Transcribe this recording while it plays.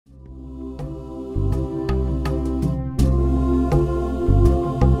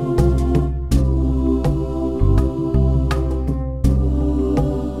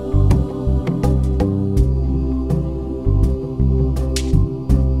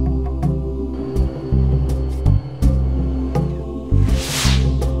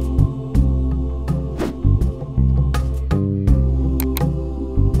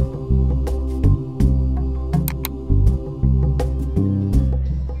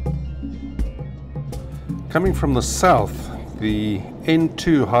Coming from the south, the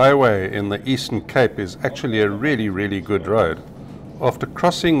N2 highway in the Eastern Cape is actually a really good road. After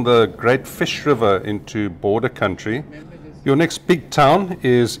crossing the Great Fish River into border country, your next big town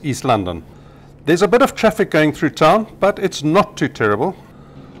is East London. There's a bit of traffic going through town, but it's not too terrible.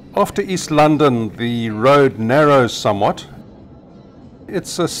 After East London, the road narrows somewhat.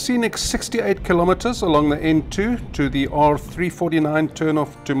 It's a scenic 68 kilometers along the N2 to the R349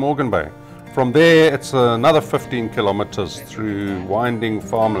 turnoff to Morgan Bay. From there, it's another 15 kilometers through winding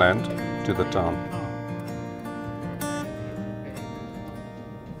farmland to the town.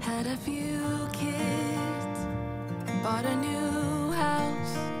 Had a few kids, bought a new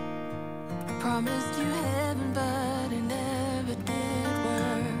house, promised you heaven, but it never did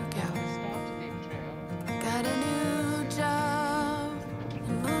work out. Got a new job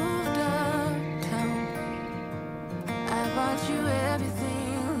and moved uptown. I bought you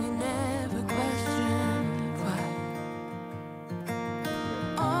everything, you never questioned why.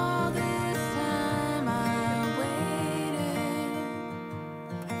 All this time I waited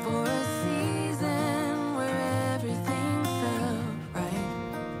for a season where everything felt right.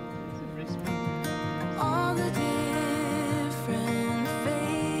 All the different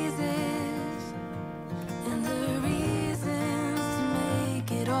phases and the reasons to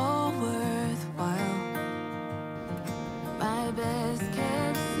make it all worthwhile. My best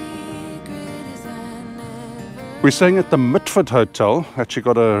kept secret is I never. We're staying at the Mitford Hotel. Actually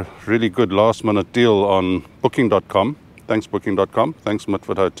got a really good last minute deal on booking.com. Thanks booking.com. Thanks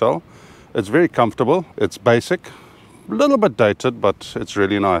Mitford Hotel. It's very comfortable. It's basic. A little bit dated, but it's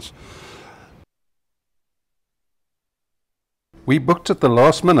really nice. We booked at the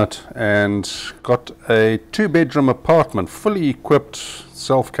last minute and got a 2-bedroom apartment, fully equipped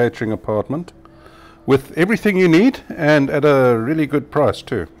self-catering apartment with everything you need and at a really good price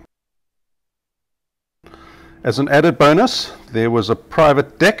too. As an added bonus, there was a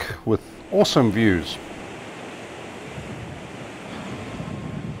private deck with awesome views.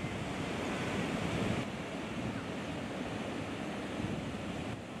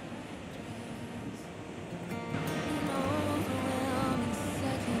 Overwhelming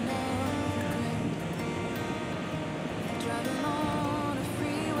second of regret. Driving on a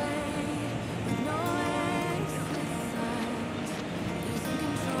freeway with no exit signs. Losing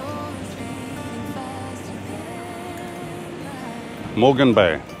control and speeding faster than light. Morgan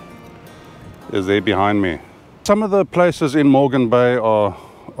Bay is there behind me. Some of the places in Morgan Bay are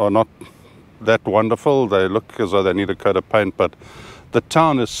not that wonderful. They look as though they need a coat of paint, but the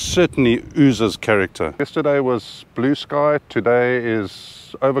town is certainly oozes character. Yesterday was blue sky, today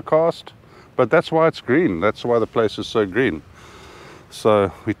is overcast, but that's why it's green. That's why the place is so green.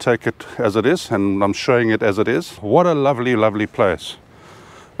 So we take it as it is, and I'm showing it as it is. What a lovely place.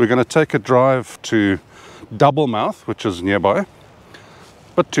 We're going to take a drive to Doublemouth, which is nearby,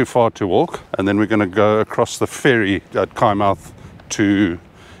 but too far to walk, and then we're going to go across the ferry at Keimouth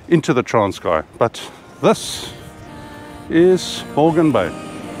into the Transkei. But this is Morgan Bay.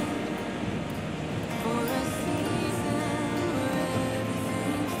 For a season where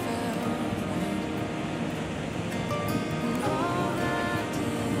everything felt right. And all the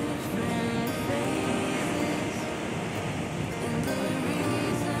different phases and the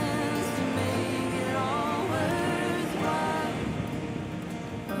reasons to make it all worthwhile.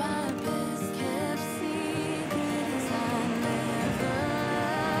 My best kept secret is I never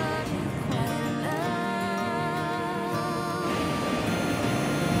loved you quite enough.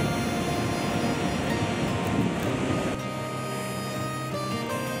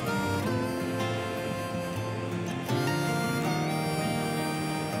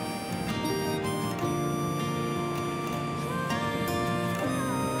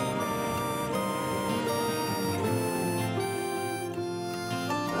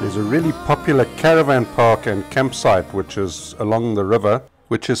 There's a really popular caravan park and campsite which is along the river,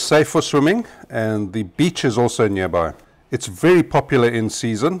 which is safe for swimming, and the beach is also nearby. It's very popular in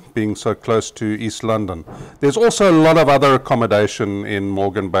season, being so close to East London. There's also a lot of other accommodation in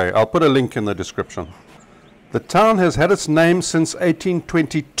Morgan Bay. I'll put a link in the description. The town has had its name since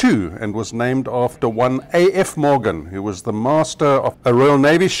 1822 and was named after one A.F. Morgan, who was the master of a Royal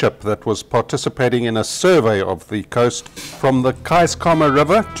Navy ship that was participating in a survey of the coast from the Kei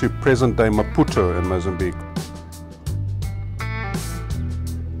River to present-day Maputo in Mozambique.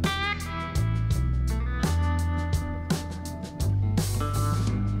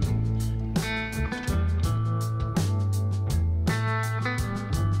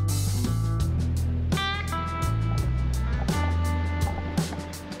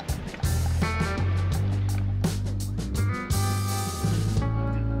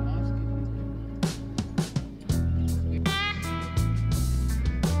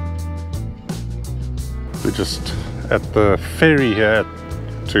 We're just at the ferry here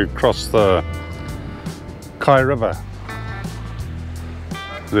to cross the Kei River.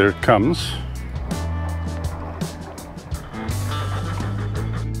 There it comes.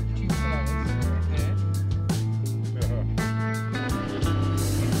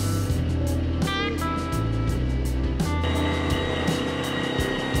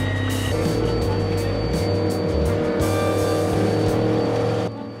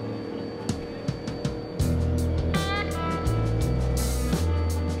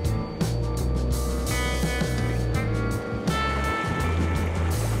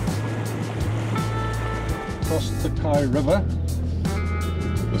 Across the Kei River,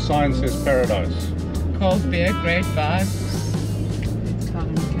 the sign says paradise. Cold beer, great vibe.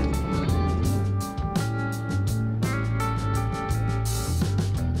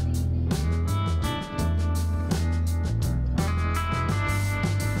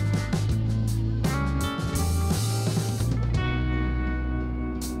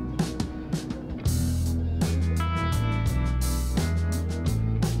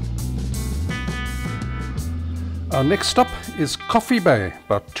 Our next stop is Coffee Bay,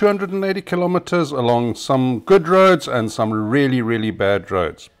 about 280 kilometers along some good roads and some really bad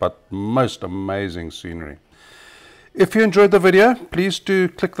roads, but most amazing scenery. If you enjoyed the video, please do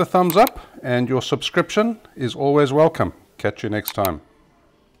click the thumbs up, and your subscription is always welcome. Catch you next time.